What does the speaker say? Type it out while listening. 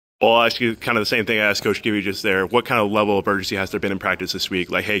Well, I'll ask you kind of the same thing I asked Coach Gibby just there. What kind of level of urgency has there been in practice this week?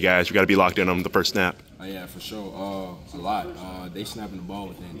 Like, hey, guys, we got to be locked in on the first snap. Yeah, for sure. A lot. They snapping the ball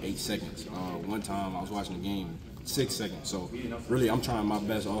within 8 seconds. One time I was watching the game, 6 seconds. So really, I'm trying my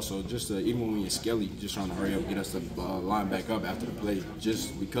best also just to, even when we're skelly, just trying to hurry up, get us to line back up after the play.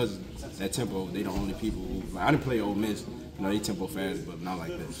 Just because that tempo, they the only people who, like, I didn't play Ole Miss. You know, they tempo fast, but not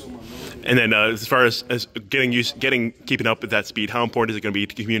like this. And then as far as keeping up with that speed, how important is it going to be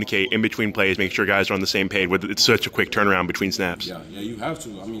to communicate in between plays, make sure guys are on the same page with it's such a quick turnaround between snaps? Yeah, you have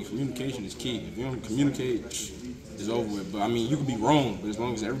to. I mean, communication is key. If you don't communicate, it's over with. But I mean, you can be wrong, but as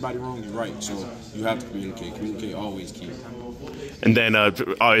long as everybody wrong, you're right. So you have to communicate. Communicate always key. And then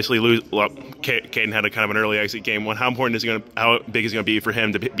obviously, Caden had a kind of an early exit game. How important is how big is it going to be for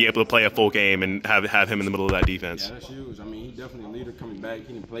him to be able to play a full game and have him in the middle of that defense? Yeah, that's huge. I mean, he's definitely a leader coming back.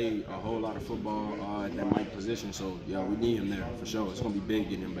 He didn't play a whole lot of football at that Mike position, so yeah, we need him there for sure. It's going to be big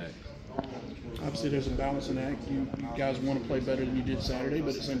getting him back. Obviously, there's a balancing act. You guys want to play better than you did Saturday, but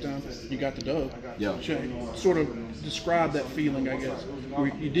at the same time, you got the dub. Yeah. Sort of describe that feeling, I guess. Where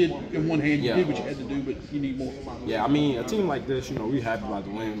you did, in one hand, you did what you had to do, but you need more. Yeah, I mean, a team like this, you know, we're happy about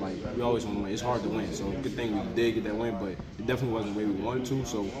the win. Like, we always want to win. It's hard to win, so good thing we did get that win, but it definitely wasn't the way we wanted to.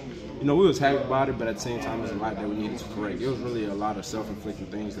 So, you know, we was happy about it, but at the same time, there's a lot that we needed to correct. It was really a lot of self-inflicting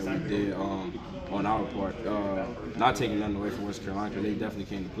things that we did on our part. Not taking nothing away from West Carolina, because they definitely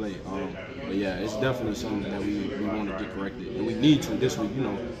came to play. But yeah, it's definitely something that we want to get corrected, and we need to this week. You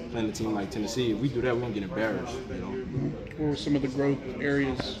know, playing a team like Tennessee, if we do that, we're gonna get embarrassed. You know. What were some of the growth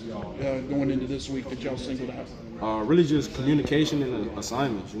areas going into this week that y'all singled out? Really, just communication and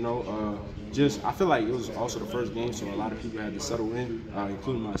assignments. You know, I feel like it was also the first game, so a lot of people had to settle in,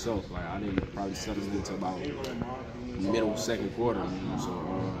 including myself. Like, I didn't probably settle in until about middle second quarter. You know,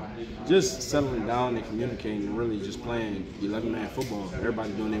 so just settling down and communicating and really just playing 11-man football.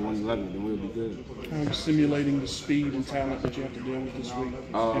 Everybody doing their 1-11, then we'll be good. Simulating the speed and talent that you have to deal with this week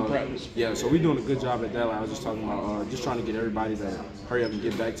in practice. Yeah, so we're doing a good job at that. Like I was just talking about, just trying to get everybody to hurry up and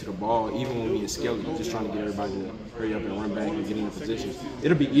get back to the ball, even when we in skelly, just trying to get everybody to hurry up and run back and get into positions.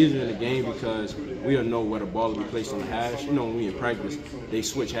 It'll be easier in the game because we'll know where the ball will be placed on the hash. You know, when we in practice, they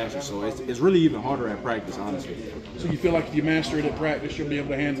switch hashes, so it's really even harder at practice, honestly. So you feel like if you master it at practice, you'll be able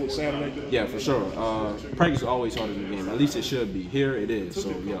to handle it Saturday? Yeah, for sure. Practice is always harder than the game. At least it should be. Here it is, so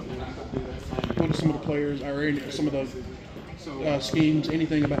yeah. What are some of the players, or some of the schemes,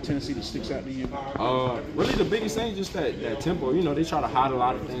 anything about Tennessee that sticks out to you? Really the biggest thing is just that tempo. You know, they try to hide a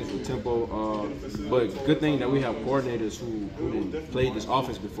lot of things with tempo, but good thing that we have coordinators who didn't play this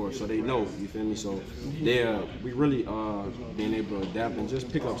offense before, so they know, you feel me? So we really being able to adapt and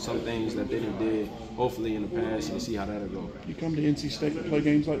just pick up some things that they didn't did, hopefully in the past, and see how that'll go. You come to NC State to play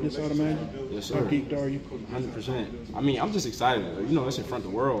games like this, I'd imagine? Yes, sir. How geeked are you? 100%. I mean, I'm just excited. You know, it's in front of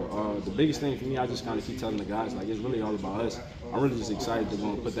the world. The biggest thing for me, I just kind of keep telling the guys, like, it's really all about us. I'm really just excited to go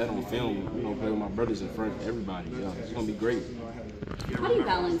and put that on film, you know, play with my brothers in front of everybody. Yeah, it's going to be great. How do you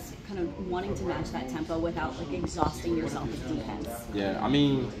balance kind of wanting to match that tempo without, like, exhausting yourself with defense? Yeah, I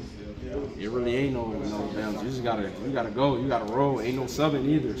mean, it really ain't no balance. You gotta go, you gotta roll. Ain't no subbing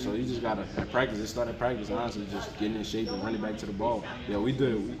either. So you just gotta at practice. It started practice, honestly, just getting in shape and running back to the ball. Yeah, we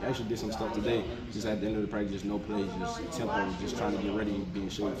actually did some stuff today. Just at the end of the practice, just no plays, just tempo, just trying to get ready and be in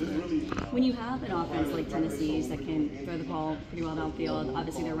shape for that. When you have an offense like Tennessee's that can throw the ball pretty well downfield,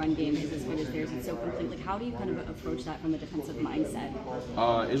 obviously their run game is as good as theirs. It's so complete. Like, how do you kind of approach that from a defensive mindset?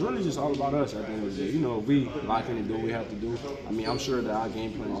 It's really just all about us at the end of the day. You know, we lock in and do what we have to do. I mean, I'm sure that our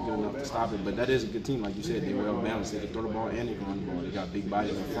game plan is good enough to stop it, but that is a good team. Like you said, they're well balanced. They can throw the ball and they can run the ball. They got big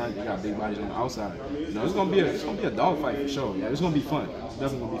bodies in front. They got big bodies on the outside. You know, it's gonna be a dogfight for sure. Yeah, it's gonna be fun. It's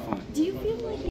definitely gonna be fun. Do you feel like